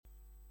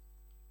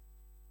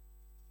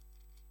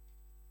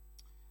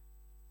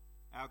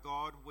Our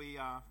God,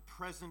 we are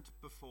present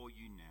before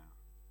you now,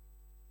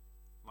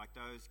 like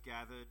those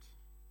gathered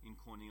in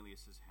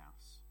Cornelius'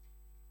 house,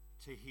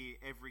 to hear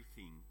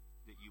everything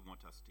that you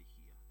want us to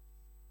hear.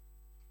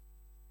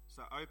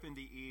 So open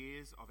the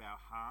ears of our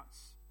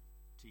hearts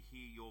to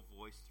hear your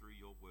voice through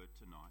your word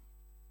tonight.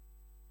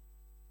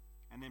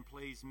 And then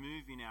please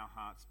move in our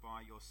hearts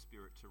by your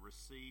Spirit to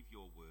receive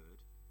your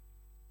word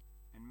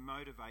and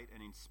motivate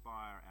and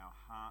inspire our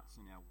hearts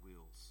and our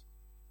wills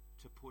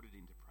to put it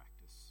into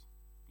practice.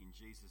 In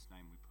Jesus'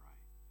 name we pray.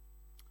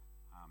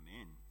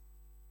 Amen.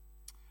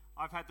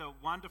 I've had the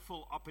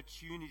wonderful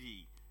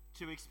opportunity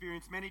to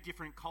experience many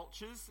different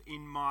cultures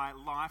in my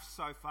life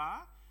so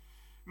far.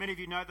 Many of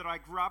you know that I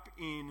grew up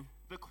in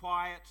the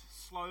quiet,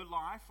 slow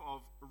life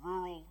of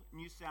rural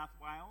New South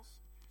Wales.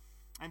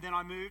 And then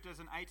I moved as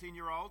an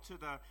 18-year-old to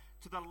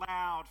the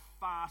loud,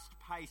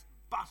 fast-paced,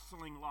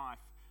 bustling life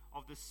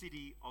of the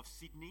city of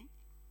Sydney.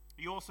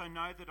 You also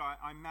know that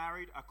I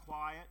married a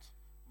quiet,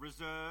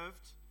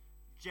 reserved,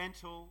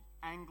 gentle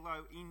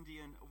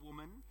Anglo-Indian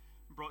woman,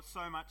 brought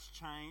so much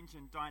change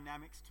and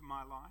dynamics to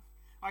my life.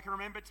 I can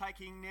remember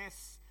taking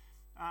Ness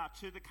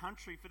to the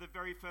country for the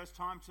very first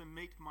time to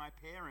meet my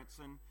parents.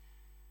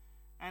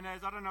 And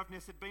as I don't know if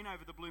Ness had been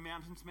over the Blue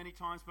Mountains many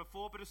times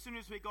before, but as soon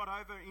as we got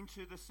over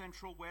into the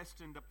central west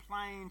and the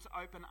plains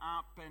open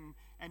up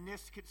and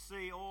Ness could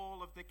see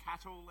all of the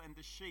cattle and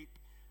the sheep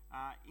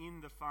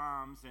in the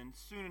farms, and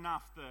soon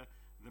enough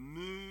the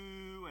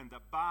moo and the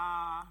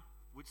baa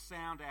would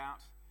sound out,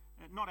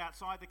 not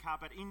outside the car,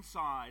 but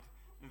inside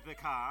the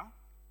car.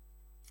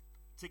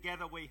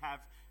 Together we have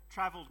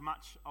travelled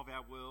much of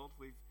our world.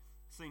 We've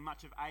seen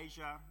much of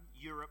Asia,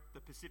 Europe,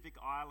 the Pacific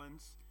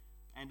Islands,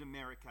 and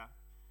America.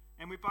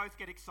 And we both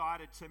get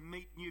excited to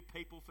meet new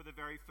people for the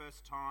very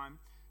first time,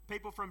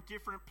 people from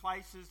different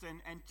places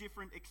and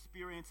different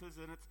experiences,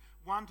 and it's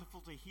wonderful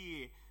to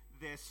hear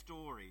their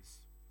stories.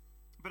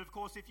 But of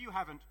course, if you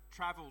haven't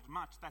travelled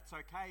much, that's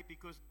okay,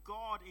 because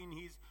God, in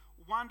his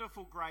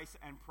wonderful grace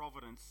and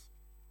providence,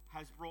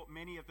 has brought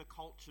many of the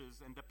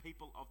cultures and the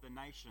people of the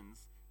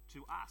nations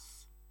to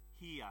us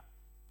here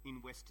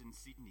in Western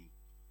Sydney.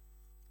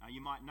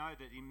 You might know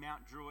that in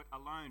Mount Druitt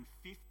alone,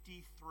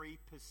 53%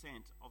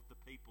 of the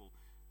people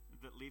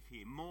that live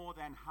here, more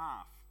than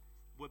half,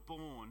 were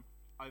born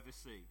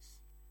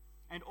overseas.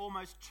 And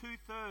almost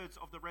 2/3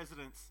 of the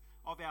residents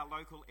of our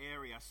local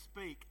area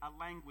speak a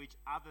language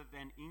other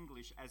than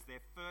English as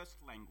their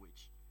first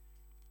language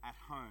at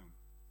home.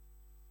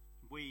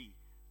 We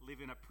live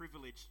in a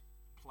privileged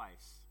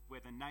place where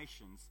the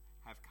nations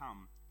have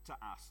come to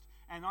us.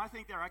 And I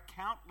think there are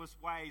countless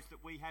ways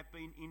that we have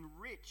been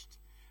enriched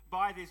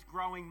by this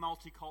growing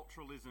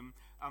multiculturalism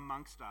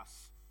amongst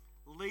us.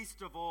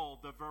 Least of all,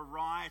 the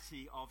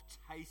variety of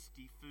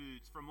tasty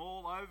foods from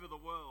all over the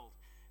world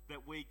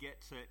that we get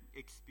to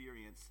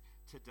experience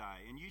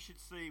today. And you should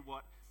see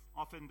what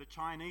often the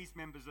Chinese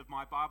members of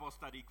my Bible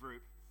study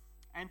group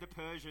and the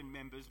Persian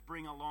members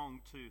bring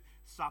along to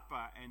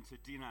supper and to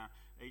dinner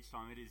each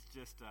time. It is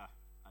just a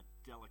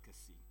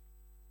delicacy.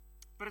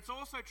 But it's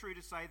also true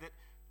to say that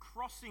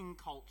crossing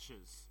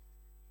cultures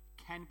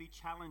can be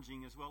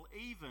challenging as well,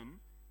 even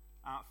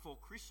for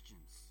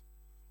Christians.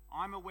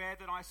 I'm aware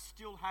that I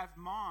still have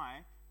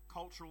my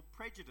cultural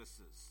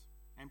prejudices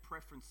and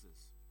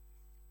preferences.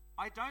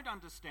 I don't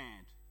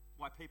understand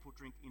why people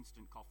drink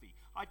instant coffee.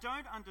 I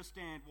don't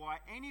understand why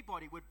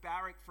anybody would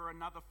barrack for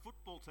another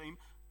football team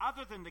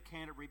other than the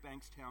Canterbury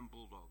Bankstown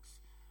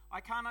Bulldogs. I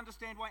can't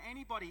understand why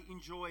anybody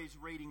enjoys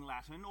reading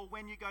Latin, or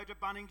when you go to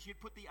Bunnings you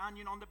put the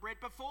onion on the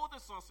bread before the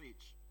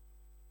sausage.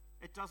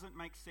 It doesn't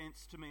make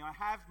sense to me. I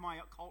have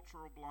my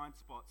cultural blind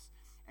spots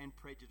and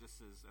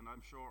prejudices, and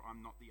I'm sure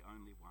I'm not the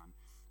only one.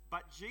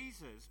 But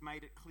Jesus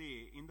made it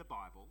clear in the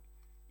Bible,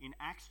 in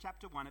Acts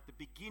chapter 1, at the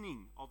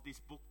beginning of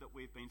this book that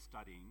we've been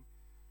studying,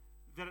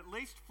 that at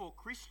least for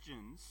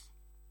Christians,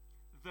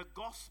 the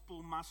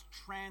gospel must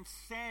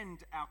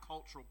transcend our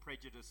cultural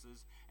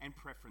prejudices and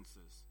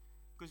preferences.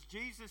 Because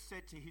Jesus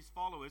said to his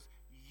followers,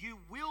 "You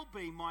will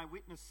be my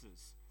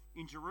witnesses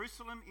in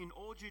Jerusalem, in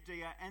all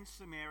Judea and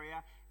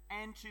Samaria,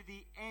 and to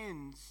the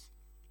ends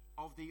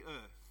of the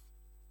earth."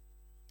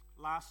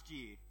 Last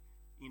year,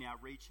 in our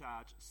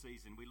recharge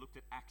season, we looked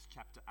at Acts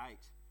chapter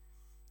 8,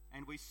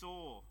 and we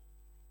saw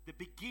the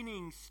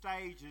beginning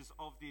stages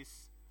of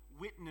this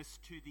witness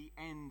to the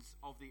ends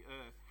of the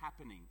earth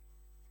happening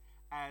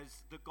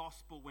as the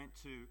gospel went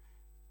to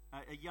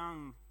a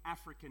young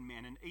African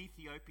man, an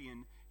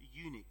Ethiopian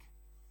eunuch,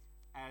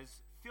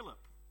 as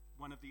Philip,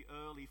 one of the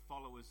early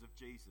followers of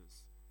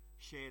Jesus,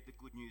 shared the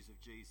good news of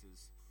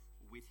Jesus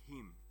with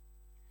him.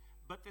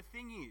 But the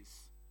thing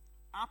is,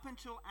 up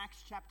until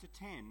Acts chapter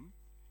 10,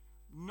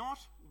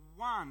 not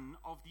one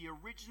of the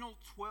original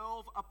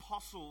 12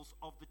 apostles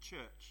of the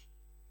church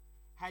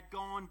had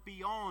gone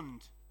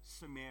beyond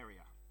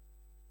Samaria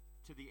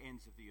to the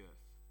ends of the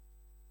earth.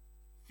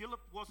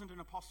 Philip wasn't an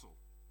apostle.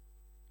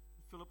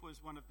 Philip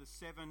was one of the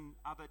 7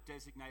 other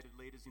designated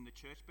leaders in the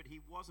church, but he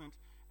wasn't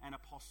an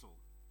apostle.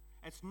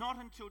 It's not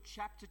until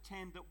chapter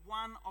 10 that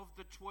one of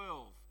the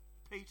 12,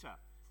 Peter,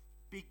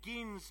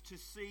 begins to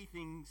see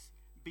things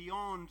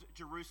beyond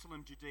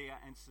Jerusalem, Judea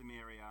and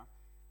Samaria,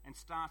 and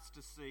starts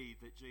to see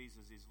that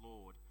Jesus is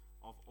Lord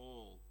of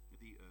all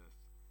the earth.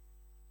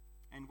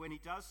 And when he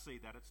does see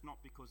that, it's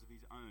not because of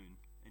his own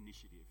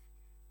initiative.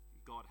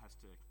 God has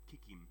to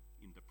kick him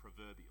in the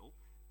proverbial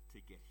to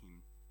get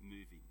him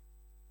moving.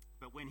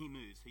 But when he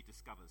moves, he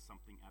discovers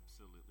something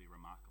absolutely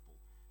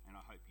remarkable, and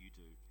I hope you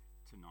do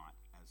tonight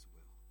as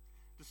well.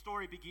 The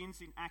story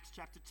begins in Acts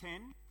chapter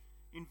 10.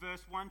 In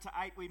verse 1 to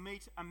 8, we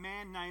meet a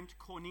man named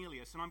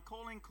Cornelius, and I'm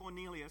calling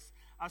Cornelius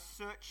a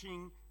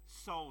searching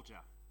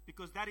soldier,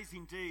 because that is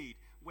indeed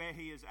where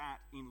he is at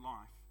in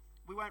life.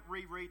 We won't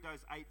reread those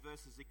 8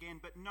 verses again,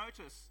 but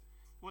notice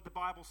what the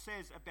Bible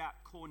says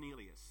about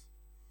Cornelius.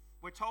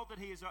 We're told that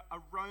he is a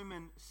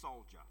Roman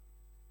soldier.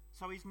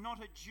 So he's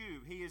not a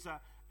Jew, he is a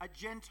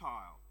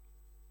Gentile.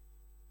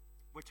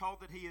 We're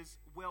told that he is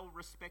well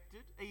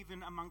respected,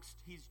 even amongst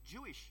his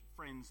Jewish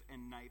friends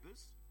and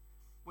neighbours.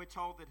 We're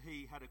told that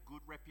he had a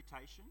good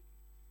reputation,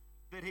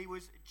 that he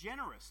was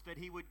generous, that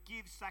he would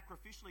give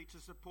sacrificially to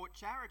support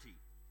charity.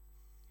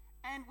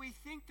 And we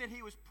think that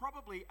he was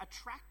probably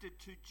attracted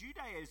to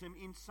Judaism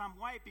in some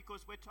way,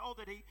 because we're told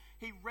that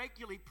he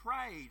regularly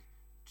prayed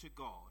to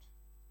God.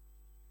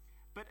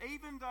 But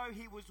even though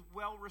he was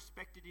well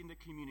respected in the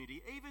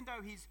community, even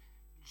though his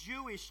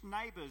Jewish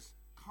neighbours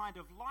kind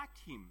of liked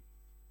him,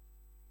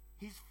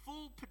 his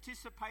full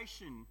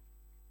participation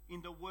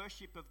in the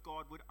worship of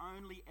God would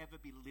only ever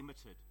be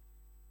limited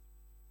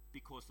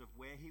because of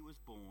where he was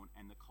born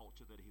and the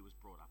culture that he was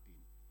brought up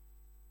in.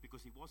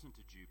 Because he wasn't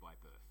a Jew by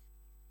birth.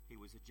 He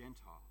was a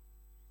Gentile.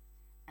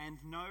 And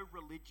no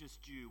religious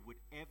Jew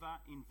would ever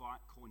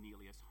invite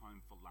Cornelius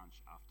home for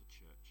lunch after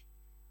church,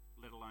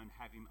 let alone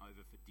have him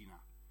over for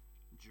dinner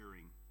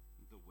during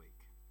the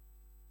week.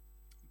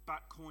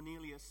 But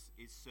Cornelius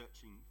is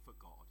searching for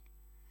God.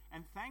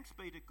 And thanks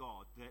be to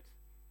God that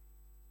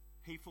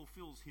he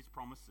fulfills his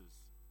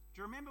promises.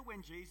 Do you remember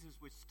when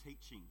Jesus was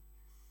teaching?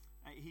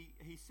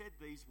 He said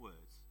these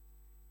words.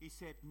 He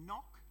said,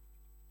 "Knock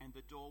and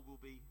the door will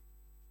be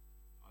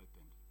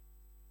opened.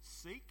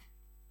 Seek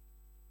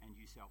and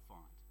you shall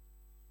find."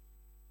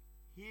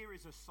 Here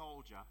is a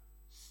soldier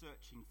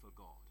searching for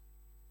God,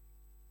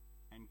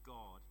 and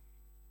God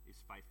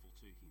is faithful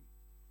to him.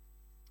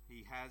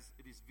 He has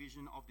this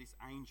vision of this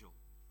angel,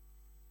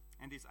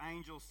 and this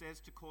angel says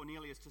to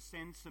Cornelius to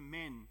send some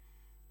men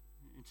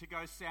to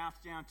go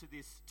south down to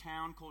this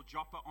town called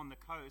Joppa on the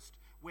coast,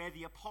 where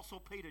the Apostle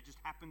Peter just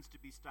happens to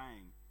be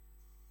staying.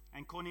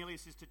 And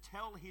Cornelius is to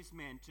tell his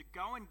men to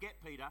go and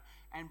get Peter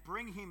and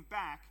bring him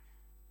back,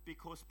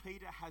 because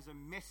Peter has a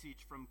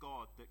message from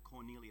God that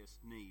Cornelius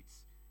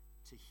needs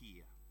to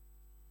hear.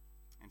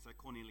 And so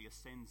Cornelius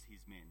sends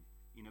his men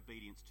in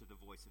obedience to the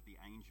voice of the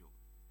angel.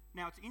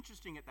 Now it's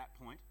interesting at that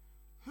point,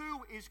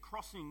 who is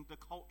crossing the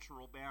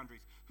cultural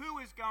boundaries? Who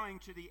is going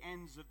to the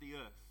ends of the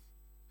earth?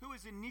 Who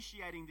is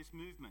initiating this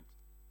movement?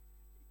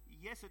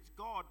 Yes, it's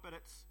God, but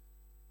it's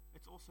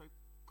also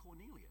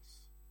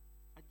Cornelius,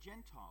 a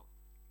Gentile.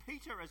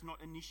 Peter has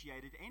not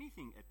initiated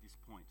anything at this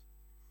point.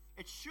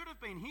 It should have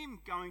been him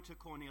going to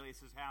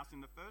Cornelius' house in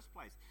the first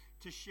place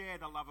to share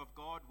the love of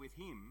God with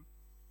him,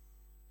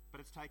 but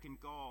it's taken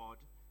God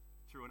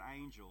through an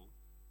angel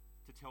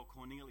to tell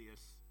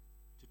Cornelius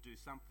to do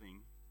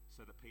something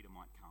so that Peter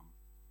might come.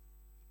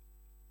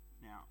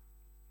 Now,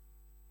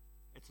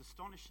 it's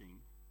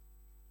astonishing,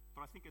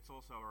 but I think it's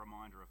also a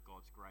reminder of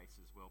God's grace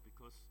as well,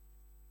 because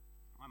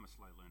I'm a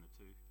slow learner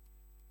too,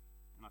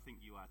 and I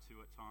think you are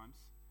too at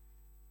times.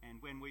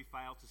 And when we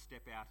fail to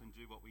step out and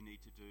do what we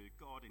need to do,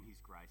 God in his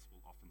grace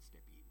will often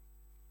step in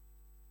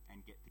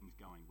and get things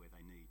going where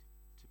they need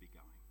to be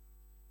going.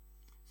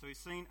 So he's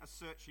seen a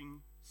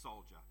searching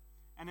soldier.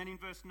 And then in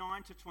verse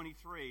 9 to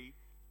 23,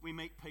 we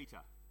meet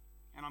Peter.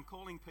 And I'm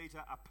calling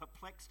Peter a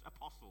perplexed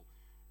apostle,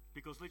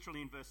 because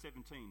literally in verse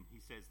 17, he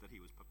says that he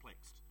was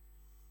perplexed.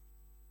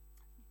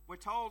 We're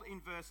told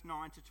in verse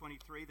 9 to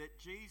 23 that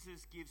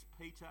Jesus gives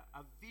Peter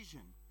a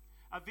vision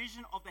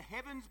of the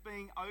heavens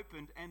being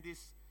opened and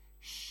this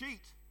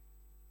sheet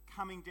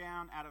coming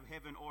down out of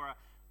heaven, or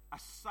a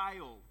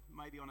sail,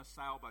 maybe on a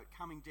sailboat,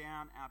 coming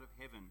down out of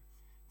heaven,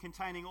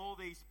 containing all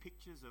these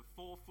pictures of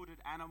four-footed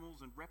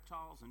animals and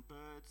reptiles and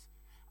birds,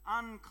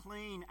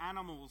 unclean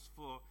animals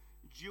for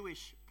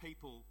Jewish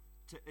people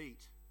to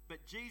eat.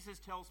 But Jesus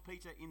tells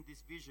Peter in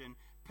this vision,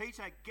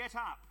 "Peter, get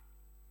up,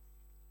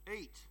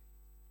 eat."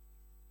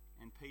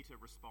 And Peter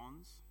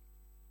responds,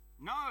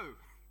 "No,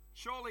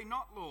 surely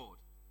not, Lord."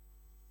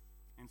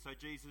 And so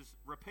Jesus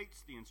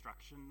repeats the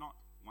instruction, not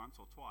once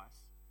or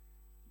twice,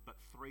 but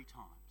 3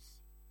 times,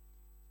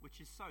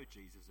 which is so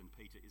Jesus and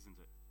Peter, isn't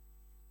it?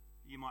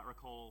 You might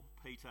recall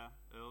Peter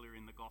earlier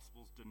in the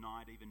Gospels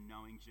denied even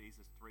knowing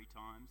Jesus 3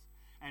 times.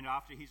 And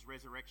after his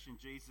resurrection,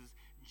 Jesus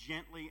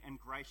gently and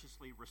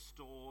graciously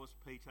restores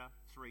Peter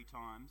 3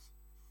 times.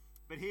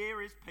 But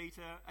here is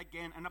Peter,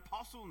 again, an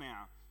apostle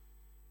now,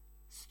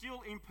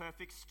 still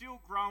imperfect, still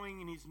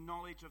growing in his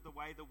knowledge of the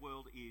way the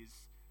world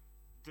is,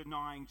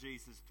 denying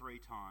Jesus 3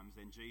 times,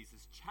 and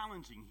Jesus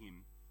challenging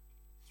him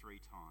 3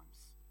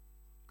 times.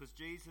 Because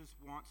Jesus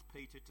wants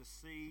Peter to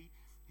see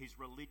his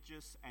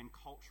religious and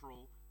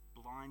cultural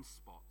blind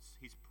spots,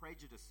 his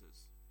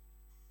prejudices.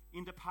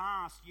 In the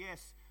past,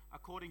 yes,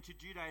 according to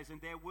Judaism,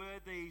 there were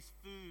these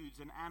foods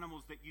and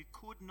animals that you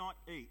could not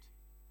eat.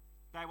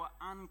 They were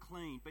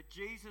unclean. But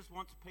Jesus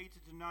wants Peter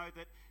to know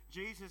that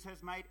Jesus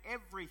has made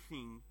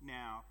everything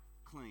now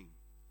clean.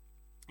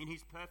 In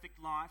his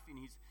perfect life, in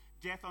his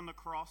death on the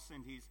cross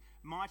and his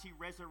mighty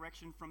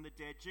resurrection from the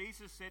dead,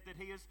 Jesus said that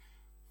he has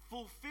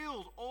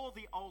fulfilled all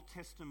the Old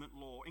Testament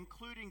law,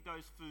 including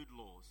those food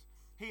laws.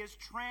 He has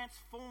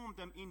transformed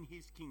them in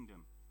his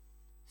kingdom,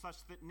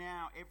 such that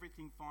now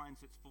everything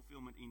finds its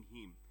fulfillment in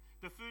him.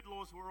 The food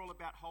laws were all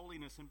about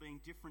holiness and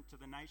being different to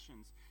the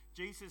nations.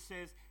 Jesus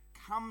says,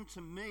 "Come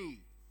to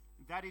me."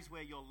 That is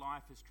where your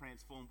life is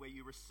transformed, where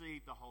you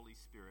receive the Holy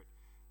Spirit,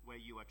 where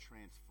you are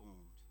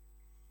transformed.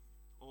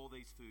 All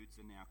these foods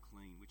are now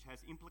clean, which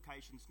has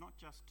implications not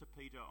just to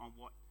Peter on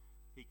what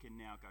he can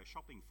now go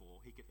shopping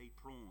for. He can eat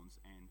prawns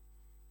and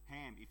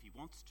ham if he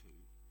wants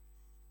to.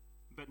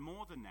 But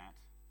more than that,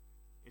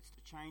 it's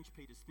to change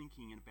Peter's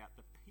thinking about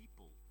the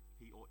people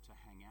he ought to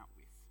hang out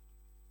with.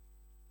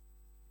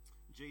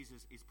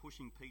 Jesus is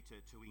pushing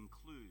Peter to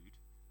include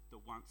the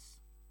once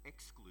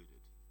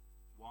excluded.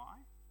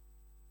 Why?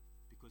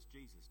 Because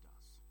Jesus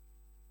does.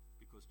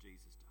 Because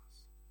Jesus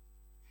does.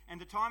 And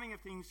the timing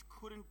of things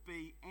couldn't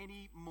be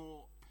any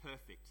more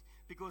perfect.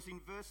 Because in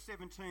verse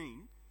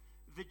 17,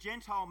 the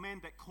Gentile men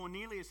that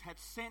Cornelius had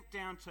sent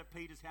down to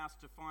Peter's house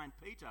to find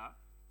Peter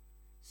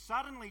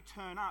suddenly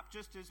turn up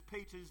just as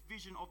Peter's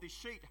vision of the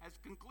sheet has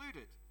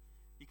concluded.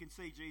 You can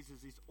see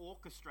Jesus is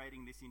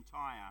orchestrating this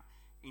entire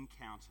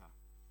encounter.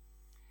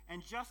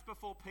 And just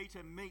before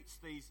Peter meets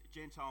these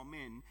Gentile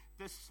men,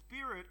 the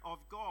Spirit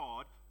of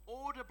God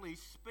audibly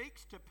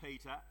speaks to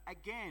Peter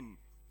again,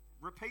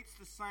 repeats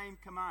the same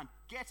command: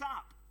 get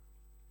up,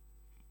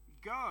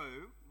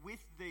 go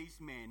with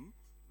these men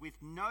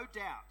with no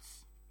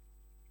doubts.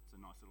 It's a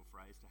nice little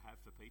phrase to have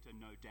for Peter,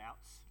 no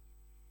doubts,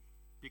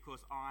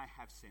 because I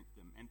have sent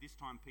them. And this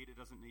time Peter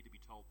doesn't need to be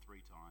told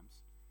 3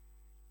 times.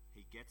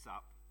 He gets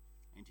up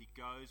and he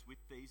goes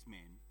with these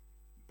men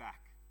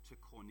back to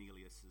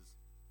Cornelius's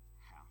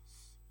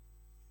house.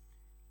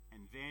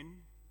 And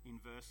then in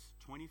verse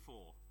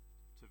 24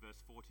 to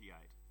verse 48,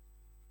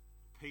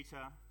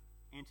 Peter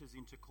enters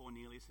into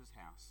Cornelius's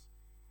house,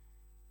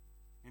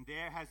 and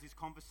there has this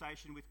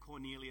conversation with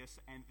Cornelius,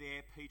 and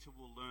there Peter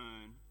will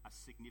learn a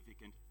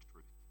significant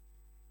truth,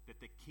 that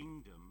the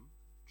kingdom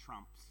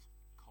trumps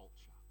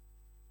culture.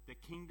 The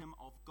kingdom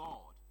of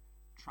God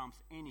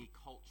trumps any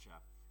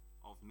culture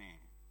of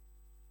man.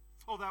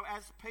 Although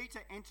as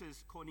Peter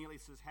enters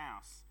Cornelius's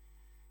house,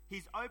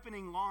 his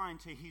opening line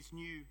to his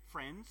new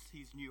friends,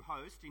 his new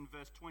host, in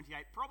verse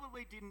 28,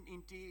 probably didn't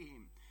endear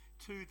him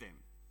to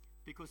them,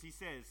 because he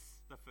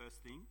says the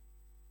first thing,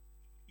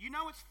 "You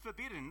know it's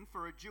forbidden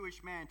for a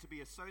Jewish man to be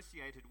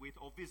associated with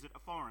or visit a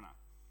foreigner."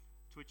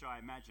 To which I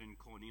imagine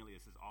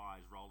Cornelius'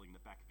 eyes rolling the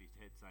back of his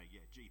head saying,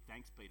 "Yeah, gee,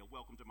 thanks, Peter,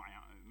 welcome to my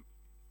home."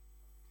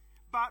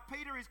 But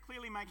Peter is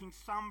clearly making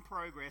some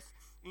progress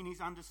in his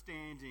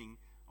understanding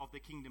of the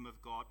kingdom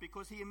of God,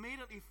 because he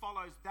immediately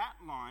follows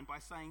that line by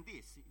saying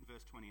this in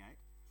verse 28,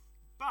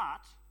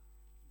 "But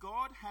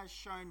God has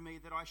shown me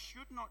that I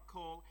should not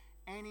call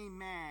any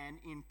man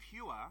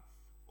impure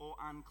or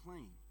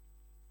unclean."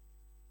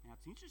 Now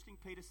it's interesting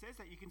Peter says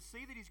that. You can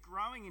see that he's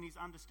growing in his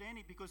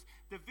understanding, because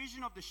the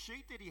vision of the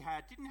sheet that he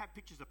had didn't have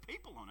pictures of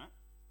people on it,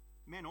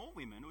 men or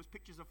women. It was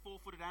pictures of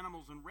 4-footed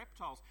animals and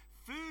reptiles,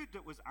 food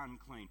that was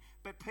unclean.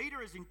 But Peter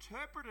has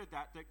interpreted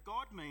that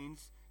God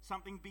means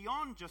something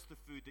beyond just the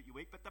food that you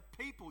eat, but the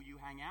people you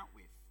hang out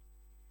with.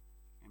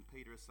 And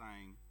Peter is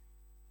saying,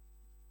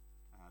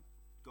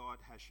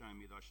 God has shown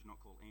me that I should not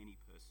call any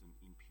person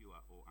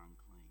impure or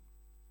unclean.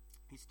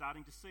 He's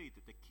starting to see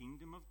that the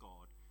kingdom of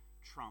God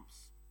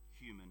trumps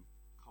human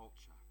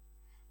culture.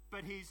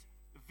 But his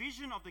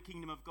vision of the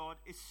kingdom of God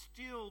is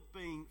still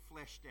being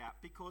fleshed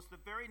out, because the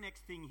very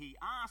next thing he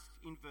asks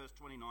in verse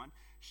 29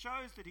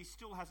 shows that he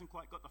still hasn't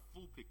quite got the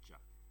full picture.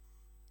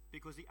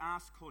 Because he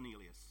asks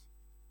Cornelius,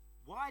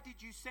 "Why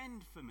did you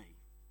send for me?"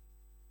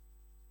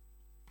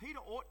 Peter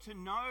ought to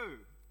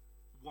know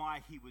why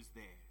he was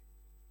there,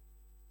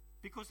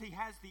 because he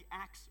has the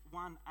Acts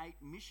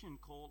 1:8 mission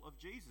call of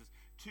Jesus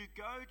to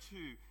go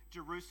to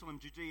Jerusalem,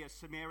 Judea,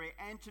 Samaria,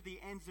 and to the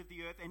ends of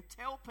the earth and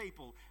tell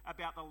people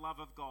about the love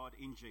of God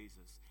in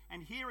Jesus.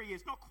 And here he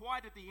is, not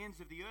quite at the ends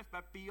of the earth,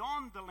 but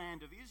beyond the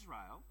land of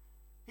Israel.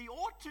 He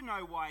ought to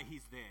know why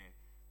he's there,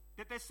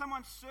 that there's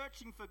someone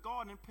searching for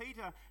God, and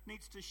Peter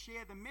needs to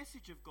share the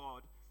message of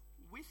God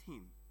with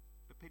him.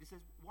 But Peter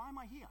says, "Why am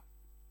I here?"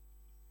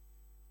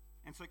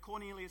 And so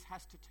Cornelius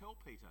has to tell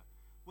Peter,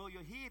 "Well,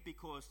 you're here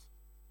because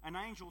an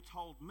angel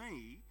told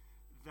me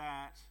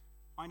that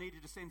I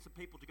needed to send some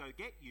people to go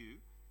get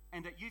you,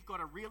 and that you've got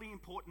a really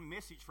important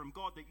message from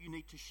God that you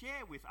need to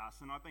share with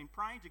us. And I've been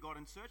praying to God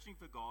and searching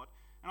for God,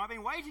 and I've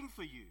been waiting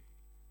for you."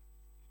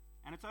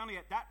 And it's only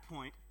at that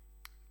point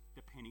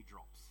the penny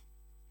drops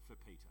for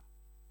Peter,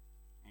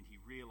 and he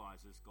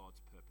realizes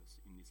God's purpose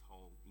in this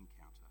whole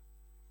encounter.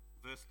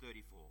 Verse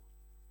 34,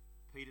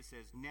 Peter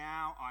says,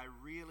 now I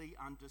really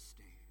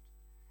understand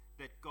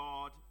that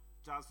God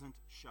doesn't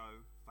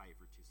show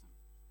favoritism.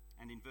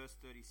 And in verse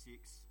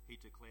 36, he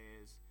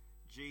declares,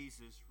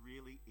 Jesus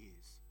really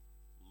is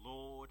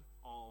Lord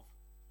of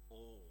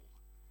all.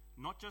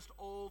 Not just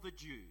all the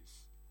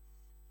Jews,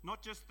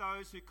 not just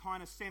those who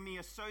kind of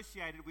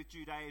semi-associated with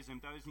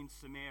Judaism, those in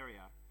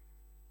Samaria,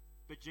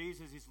 but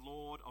Jesus is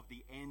Lord of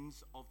the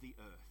ends of the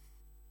earth.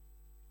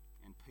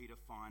 And Peter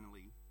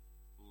finally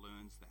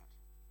learns that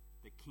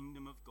the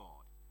kingdom of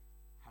God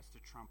has to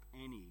trump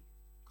any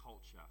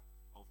culture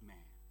of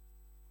man.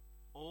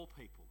 All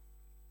people,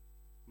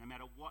 no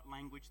matter what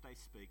language they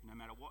speak, no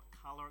matter what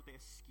colour of their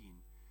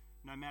skin,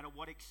 no matter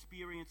what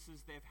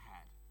experiences they've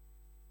had,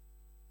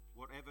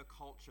 whatever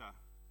culture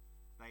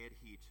they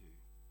adhere to,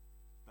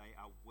 they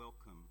are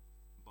welcome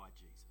by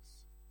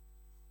Jesus.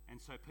 And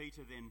so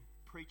Peter then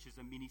preaches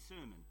a mini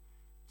sermon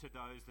to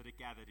those that are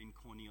gathered in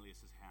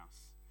Cornelius'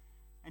 house.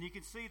 And you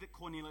can see that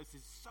Cornelius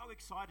is so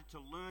excited to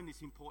learn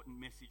this important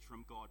message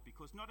from God,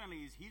 because not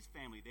only is his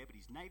family there, but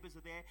his neighbours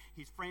are there,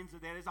 his friends are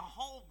there. There's a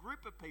whole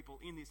group of people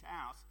in this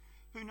house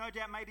who no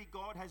doubt maybe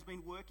God has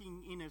been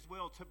working in as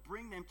well to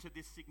bring them to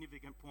this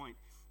significant point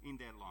in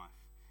their life.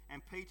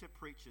 And Peter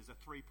preaches a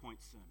 3-point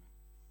sermon.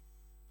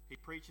 He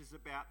preaches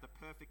about the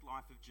perfect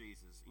life of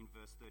Jesus in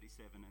verse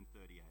 37 and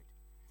 38.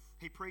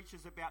 He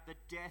preaches about the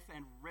death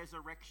and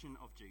resurrection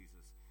of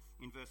Jesus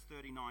in verse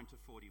 39 to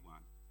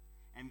 41.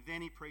 And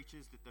then he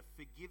preaches that the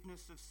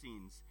forgiveness of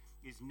sins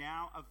is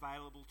now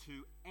available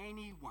to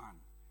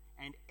anyone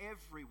and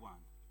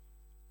everyone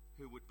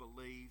who would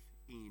believe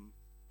in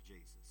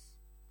Jesus.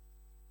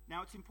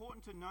 Now, it's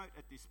important to note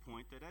at this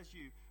point that as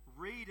you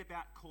read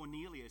about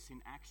Cornelius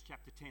in Acts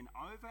chapter 10,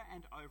 over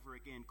and over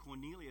again,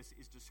 Cornelius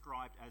is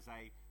described as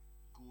a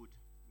good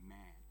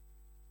man,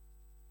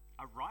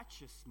 a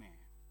righteous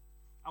man,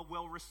 a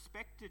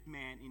well-respected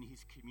man in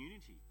his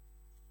community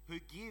who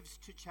gives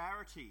to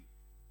charity.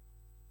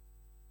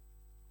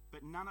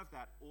 But none of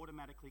that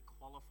automatically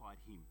qualified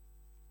him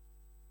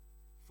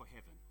for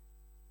heaven.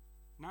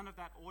 None of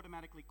that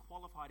automatically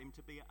qualified him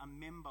to be a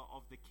member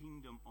of the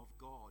kingdom of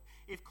God.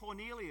 If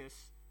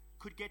Cornelius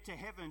could get to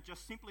heaven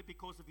just simply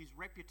because of his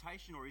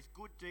reputation or his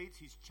good deeds,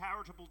 his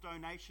charitable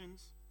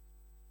donations,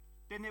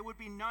 then there would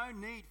be no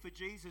need for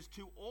Jesus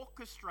to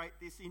orchestrate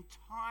this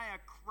entire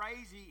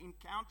crazy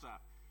encounter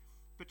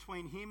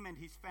between him and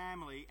his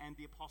family and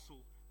the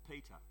Apostle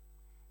Peter.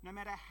 No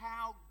matter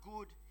how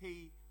good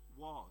he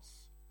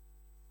was,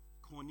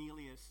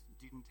 Cornelius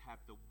didn't have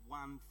the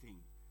one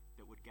thing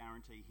that would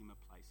guarantee him a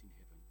place in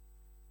heaven,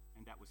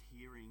 and that was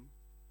hearing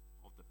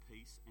of the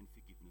peace and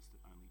forgiveness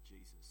that only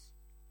Jesus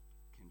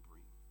can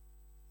bring.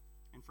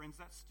 And friends,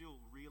 that's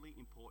still really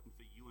important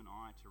for you and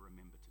I to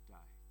remember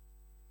today.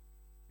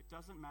 It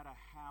doesn't matter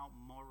how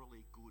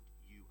morally good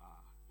you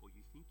are, or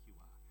you think you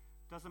are.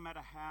 It doesn't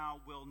matter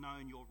how well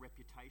known your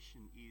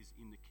reputation is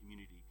in the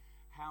community,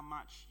 how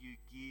much you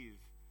give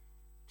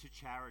to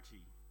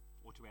charity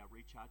or to our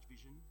Recharge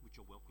Vision, which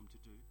you're welcome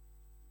to do.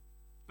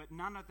 But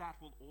none of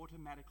that will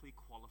automatically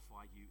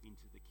qualify you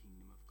into the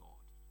kingdom of God.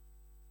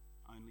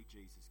 Only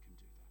Jesus can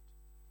do that.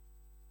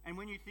 And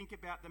when you think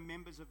about the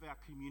members of our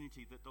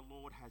community that the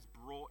Lord has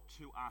brought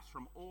to us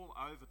from all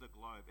over the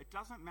globe, it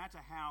doesn't matter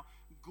how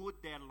good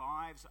their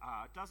lives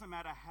are. It doesn't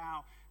matter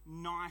how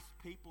nice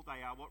people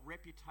they are, what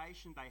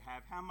reputation they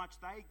have, how much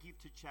they give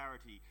to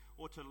charity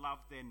or to love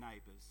their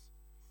neighbours.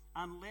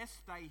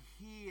 Unless they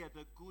hear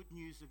the good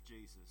news of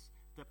Jesus,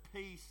 the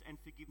peace and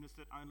forgiveness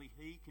that only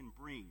he can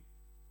bring,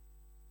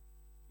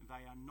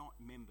 they are not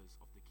members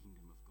of the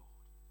kingdom of God.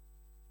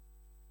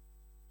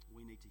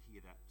 We need to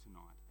hear that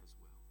tonight as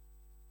well.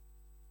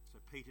 So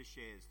Peter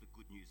shares the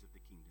good news of the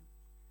kingdom.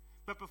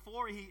 But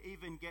before he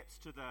even gets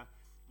to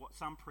what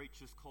some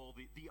preachers call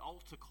the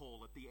altar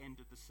call at the end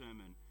of the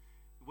sermon,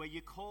 where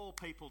you call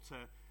people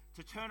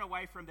to turn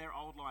away from their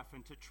old life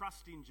and to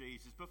trust in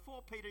Jesus,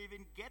 before Peter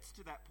even gets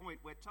to that point,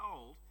 we're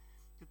told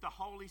that the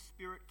Holy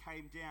Spirit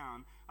came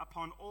down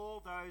upon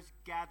all those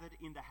gathered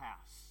in the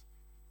house.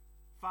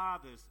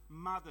 Fathers,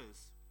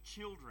 mothers,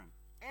 children,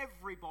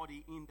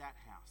 everybody in that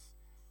house.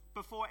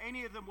 Before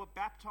any of them were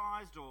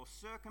baptized or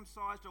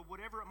circumcised or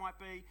whatever it might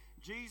be,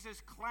 Jesus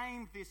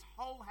claimed this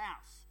whole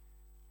house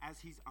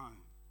as his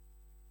own.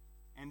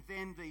 And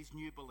then these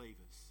new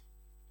believers,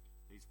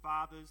 these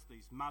fathers,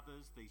 these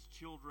mothers, these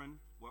children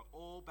were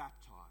all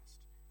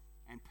baptized,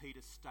 and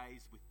Peter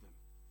stays with them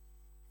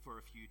for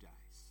a few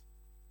days.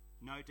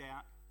 No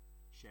doubt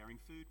sharing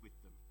food with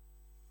them,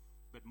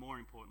 but more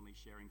importantly,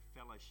 sharing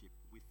fellowship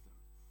with them.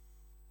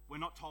 We're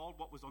not told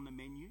what was on the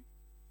menu,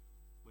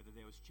 whether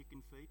there was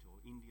chicken feet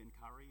or Indian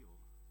curry or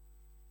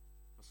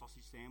a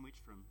sausage sandwich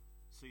from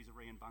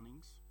Caesarean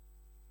Bunnings.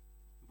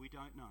 We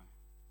don't know,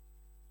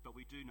 but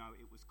we do know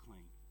it was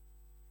clean,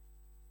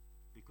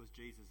 because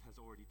Jesus has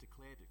already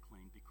declared it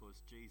clean, because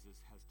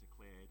Jesus has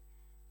declared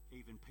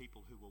even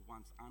people who were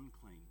once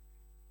unclean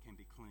can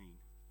be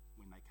clean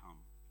when they come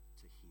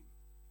to him.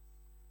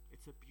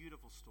 It's a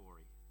beautiful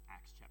story,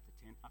 Acts chapter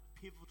 10, a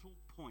pivotal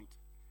point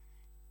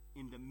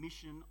in the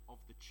mission of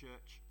the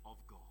Church of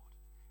God.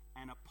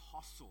 An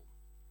apostle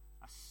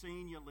a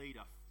senior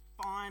leader,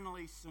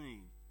 finally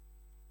seen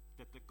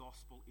that the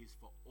gospel is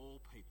for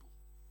all people,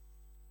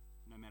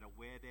 no matter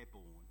where they're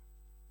born,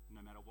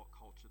 no matter what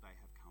culture they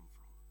have come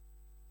from.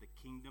 The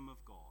kingdom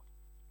of God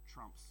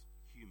trumps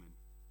human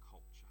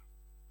culture.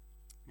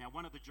 Now,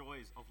 one of the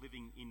joys of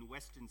living in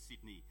Western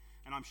Sydney,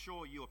 and I'm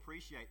sure you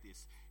appreciate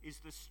this, is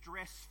the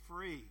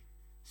stress-free,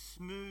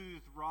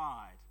 smooth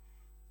ride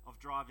of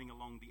driving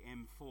along the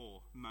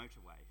M4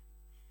 motorway.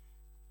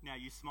 Now,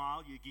 you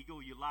smile, you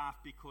giggle, you laugh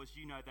because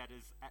you know that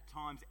is at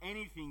times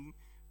anything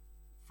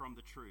from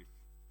the truth.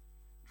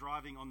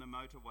 Driving on the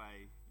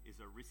motorway is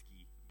a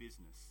risky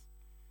business.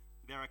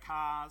 There are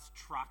cars,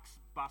 trucks,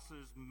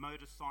 buses,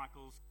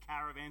 motorcycles,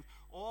 caravans,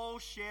 all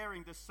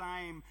sharing the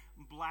same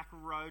black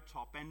road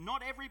top. And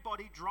not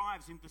everybody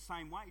drives in the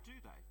same way, do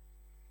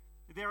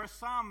they? There are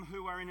some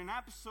who are in an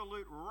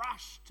absolute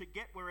rush to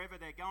get wherever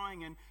they're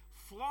going and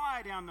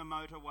fly down the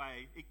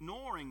motorway,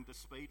 ignoring the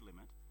speed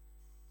limit.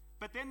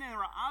 But then there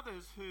are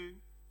others who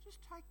just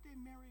take their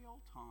merry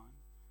old time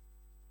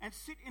and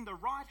sit in the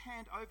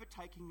right-hand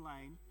overtaking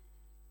lane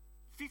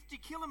 50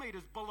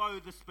 kilometres below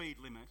the speed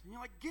limit. And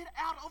you're like, get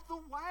out of the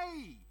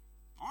way.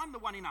 I'm the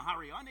one in a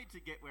hurry. I need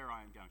to get where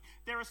I am going.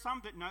 There are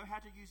some that know how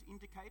to use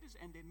indicators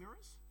and their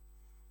mirrors,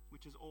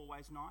 which is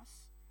always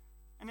nice.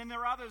 And then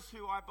there are others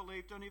who I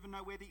believe don't even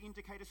know where the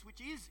indicator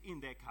switch is in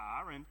their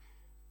car and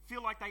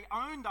feel like they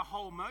own the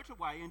whole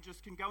motorway and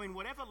just can go in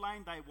whatever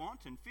lane they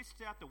want and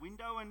fist out the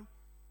window, and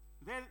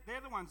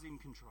they're the ones in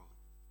control.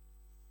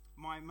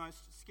 My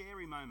most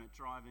scary moment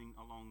driving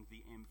along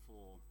the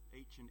M4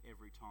 each and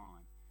every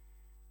time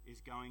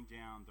is going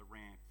down the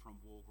ramp from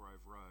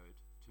Walgrove Road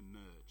to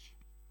merge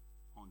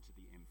onto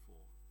the M4.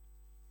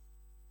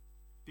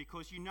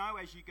 Because you know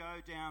as you go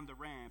down the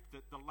ramp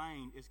that the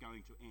lane is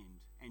going to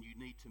end and you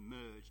need to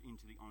merge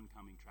into the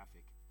oncoming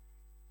traffic.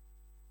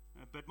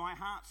 But my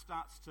heart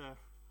starts to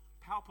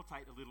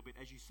palpitate a little bit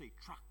as you see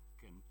truck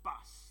and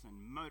bus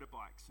and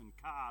motorbikes and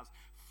cars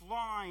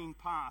flying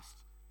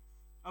past,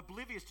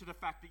 oblivious to the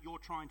fact that you're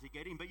trying to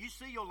get in. But you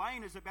see your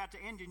lane is about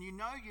to end and you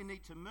know you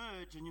need to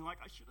merge, and you're like,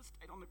 I should have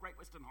stayed on the Great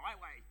Western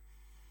Highway.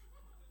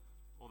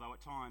 Although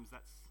at times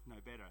that's no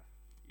better,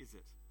 is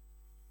it?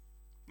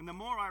 And the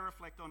more I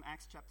reflect on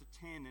Acts chapter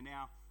 10 and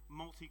our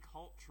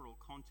multicultural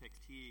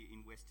context here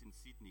in Western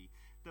Sydney,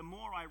 the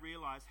more I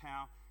realise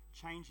how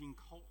changing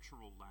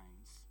cultural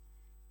lanes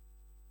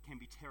can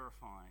be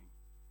terrifying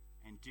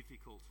and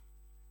difficult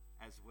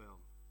as well.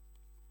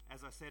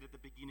 As I said at the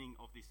beginning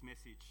of this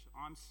message,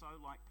 I'm so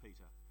like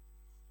Peter.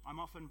 I'm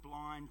often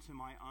blind to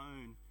my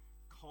own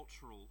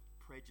cultural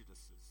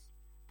prejudices,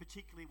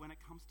 particularly when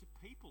it comes to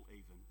people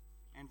even,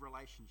 and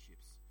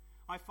relationships.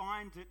 I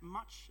find it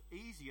much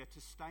easier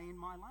to stay in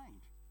my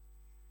lane.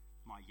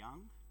 My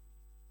young,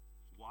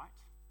 white,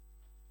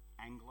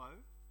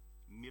 Anglo,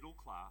 middle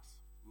class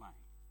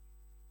lane.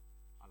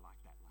 I like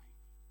that lane.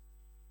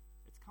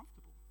 It's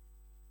comfortable.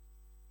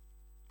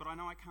 But I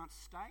know I can't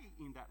stay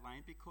in that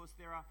lane because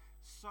there are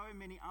so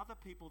many other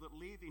people that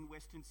live in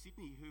Western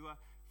Sydney who are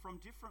from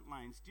different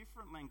lanes,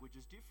 different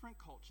languages, different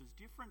cultures,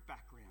 different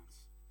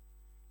backgrounds.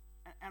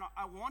 And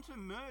I want to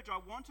merge, I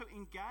want to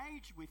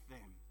engage with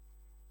them.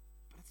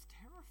 But it's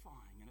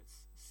terrifying and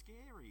it's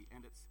scary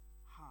and it's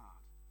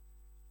hard.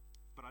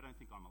 But I don't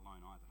think I'm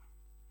alone either.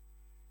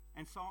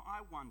 And so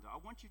I wonder, I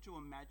want you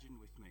to imagine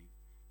with me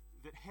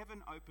that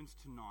heaven opens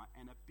tonight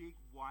and a big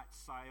white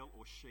sail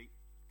or sheet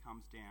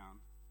comes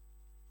down.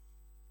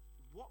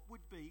 What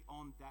would be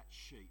on that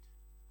sheet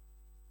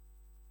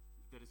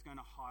that is going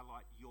to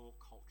highlight your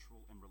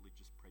cultural and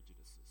religious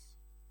prejudices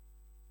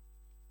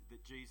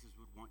that Jesus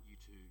would want you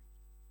to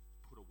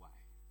put away?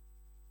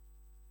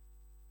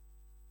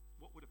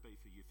 What would it be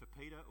for you? For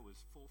Peter, it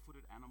was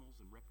four-footed animals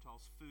and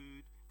reptiles,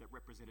 food that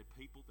represented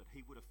people that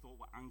he would have thought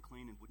were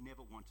unclean and would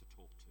never want to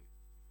talk to.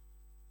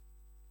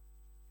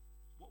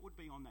 What would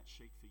be on that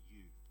sheet for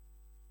you,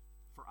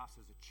 for us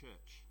as a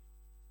church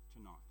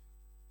tonight?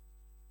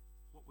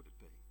 What would it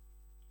be?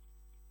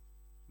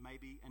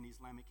 Maybe an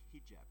Islamic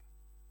hijab.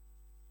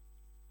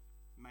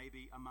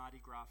 Maybe a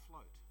Mardi Gras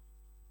float.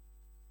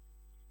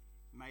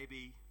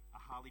 Maybe a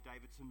Harley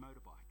Davidson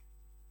motorbike.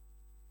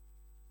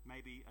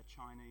 Maybe a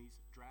Chinese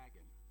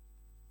dragon.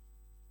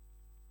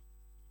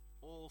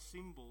 All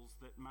symbols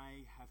that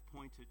may have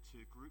pointed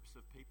to groups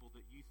of people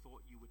that you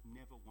thought you would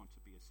never want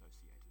to be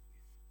associated with.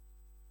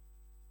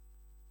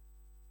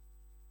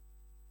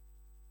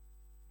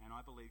 And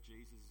I believe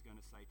Jesus is going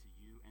to say to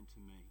you and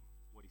to me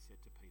what he said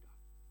to Peter.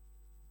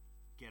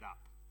 Get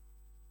up.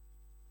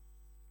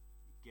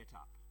 Get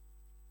up.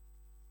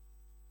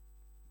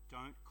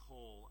 Don't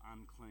call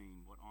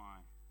unclean what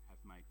I have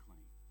made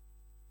clean.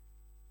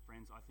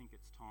 Friends, I think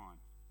it's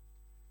time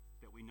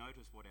that we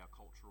notice what our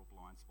cultural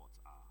blind spots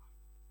are.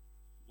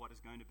 What is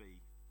going to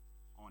be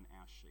on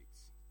our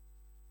sheets.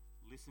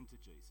 Listen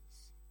to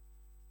Jesus,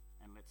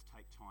 and let's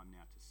take time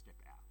now to step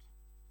out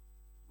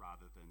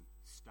rather than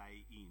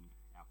stay in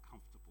our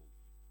comfortable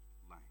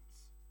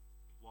lanes.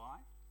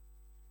 Why?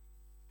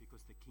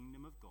 Because the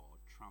kingdom of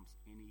God trumps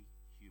any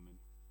human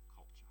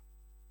culture.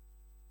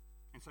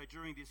 And so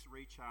during this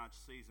recharge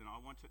season, I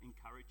want to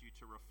encourage you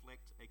to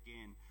reflect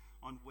again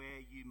on where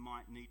you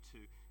might need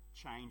to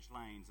change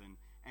lanes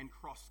and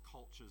cross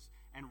cultures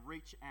and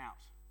reach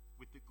out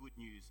with the good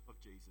news of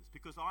Jesus.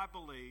 Because I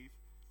believe,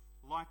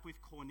 like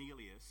with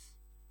Cornelius,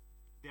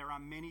 there are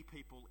many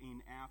people in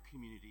our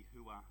community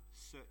who are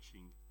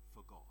searching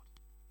for God.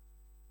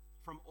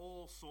 From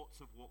all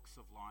sorts of walks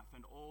of life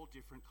and all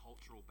different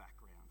cultural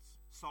backgrounds.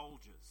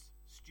 Soldiers,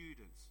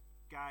 students,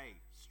 gay,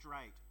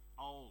 straight,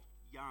 old,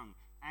 young,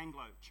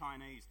 Anglo,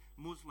 Chinese,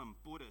 Muslim,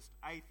 Buddhist,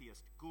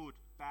 atheist, good,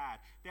 bad.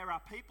 There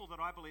are people that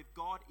I believe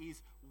God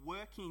is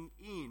working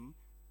in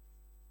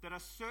that are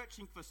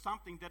searching for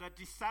something, that are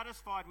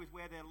dissatisfied with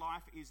where their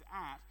life is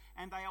at,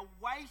 and they are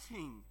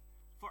waiting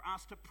for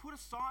us to put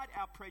aside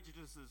our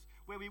prejudices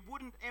where we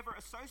wouldn't ever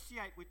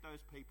associate with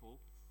those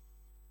people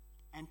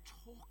and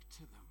talk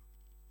to them.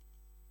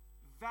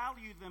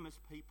 Value them as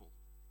people.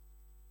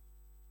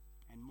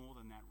 And more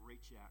than that,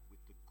 reach out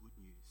with the good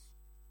news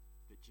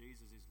that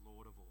Jesus is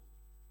Lord of all.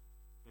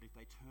 That if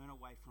they turn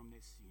away from their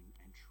sin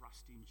and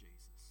trust in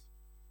Jesus,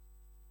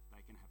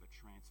 they can have a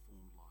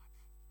transformed life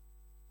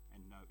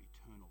and know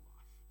eternal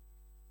life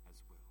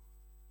as well.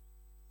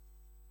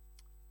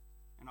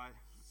 And I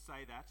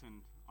say that,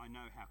 and I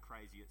know how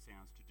crazy it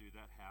sounds to do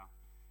that, how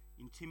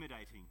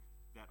intimidating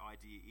that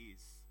idea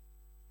is.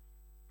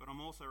 But I'm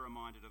also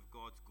reminded of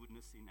God's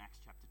goodness in Acts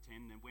chapter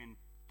 10, and when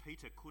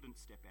Peter couldn't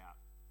step out,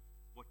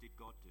 what did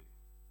God do?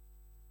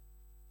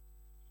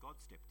 God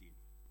stepped in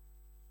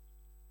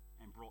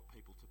and brought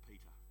people to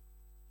Peter.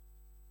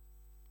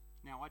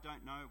 Now, I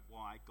don't know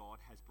why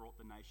God has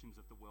brought the nations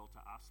of the world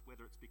to us,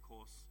 whether it's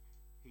because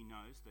he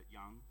knows that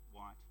young,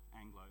 white,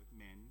 Anglo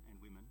men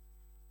and women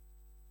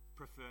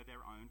prefer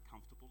their own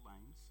comfortable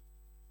lanes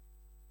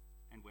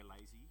and we're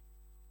lazy,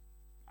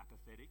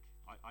 apathetic.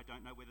 I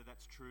don't know whether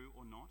that's true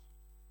or not,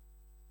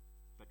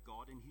 but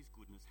God in his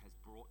goodness has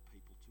brought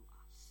people to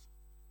us.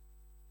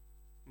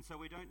 And so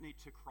we don't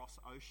need to cross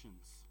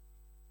oceans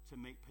to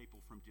meet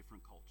people from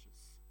different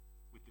cultures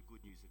with the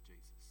good news of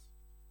Jesus.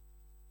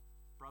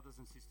 Brothers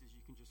and sisters,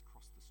 you can just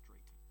cross the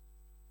street.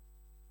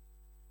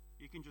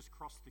 You can just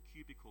cross the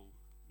cubicle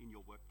in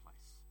your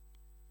workplace.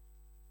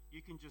 You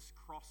can just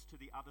cross to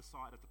the other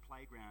side of the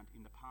playground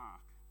in the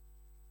park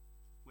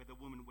where the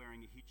woman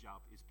wearing a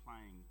hijab is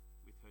playing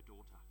with her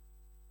daughter.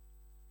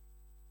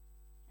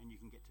 And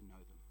you can get to know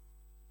them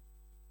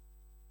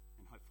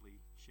and hopefully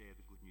share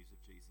the good news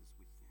of Jesus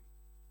with them.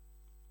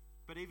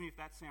 But even if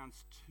that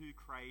sounds too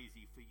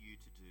crazy for you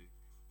to do,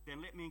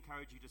 then let me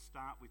encourage you to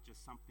start with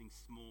just something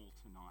small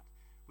tonight,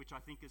 which I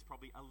think is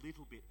probably a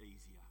little bit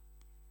easier.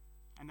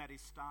 And that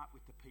is start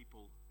with the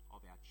people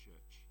of our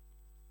church.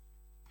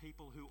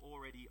 People who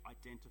already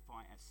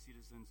identify as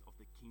citizens of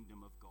the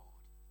kingdom of God,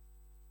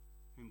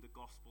 whom the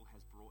gospel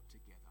has brought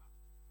together.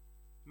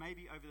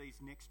 Maybe over these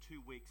next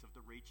 2 weeks of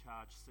the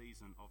recharge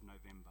season of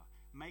November,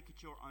 make it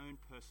your own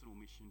personal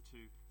mission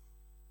to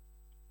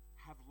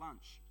have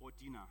lunch or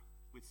dinner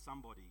with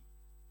somebody,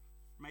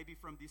 maybe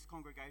from this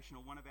congregation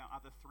or one of our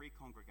other 3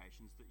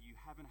 congregations that you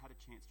haven't had a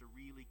chance to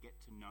really get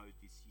to know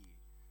this year.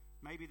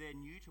 Maybe they're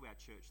new to our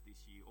church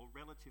this year or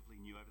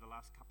relatively new over the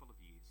last couple of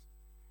years.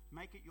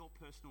 Make it your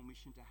personal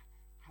mission to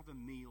have a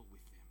meal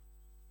with them.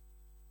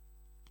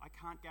 I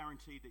can't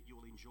guarantee that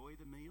you'll enjoy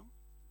the meal,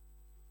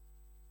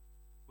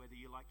 whether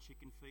you like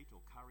chicken feet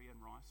or curry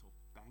and rice or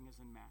bangers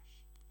and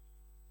mash.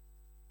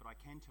 But I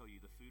can tell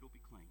you the food will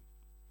be clean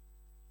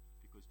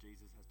because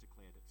Jesus has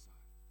declared it so.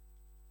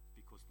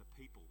 Because the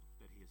people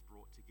that he has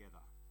brought together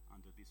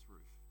under this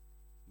roof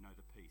know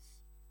the peace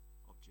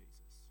of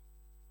Jesus.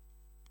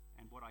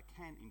 And what I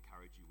can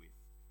encourage you with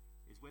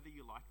is whether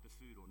you like the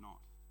food or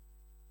not,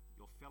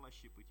 your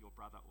fellowship with your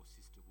brother or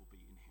sister will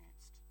be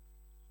enhanced.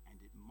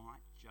 And it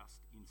might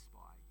just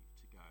inspire you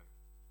to go,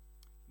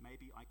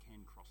 maybe I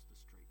can cross the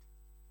street.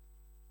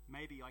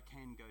 Maybe I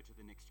can go to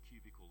the next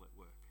cubicle at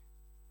work.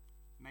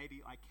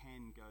 Maybe I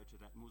can go to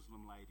that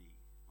Muslim lady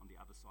on the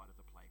other side of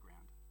the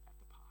playground.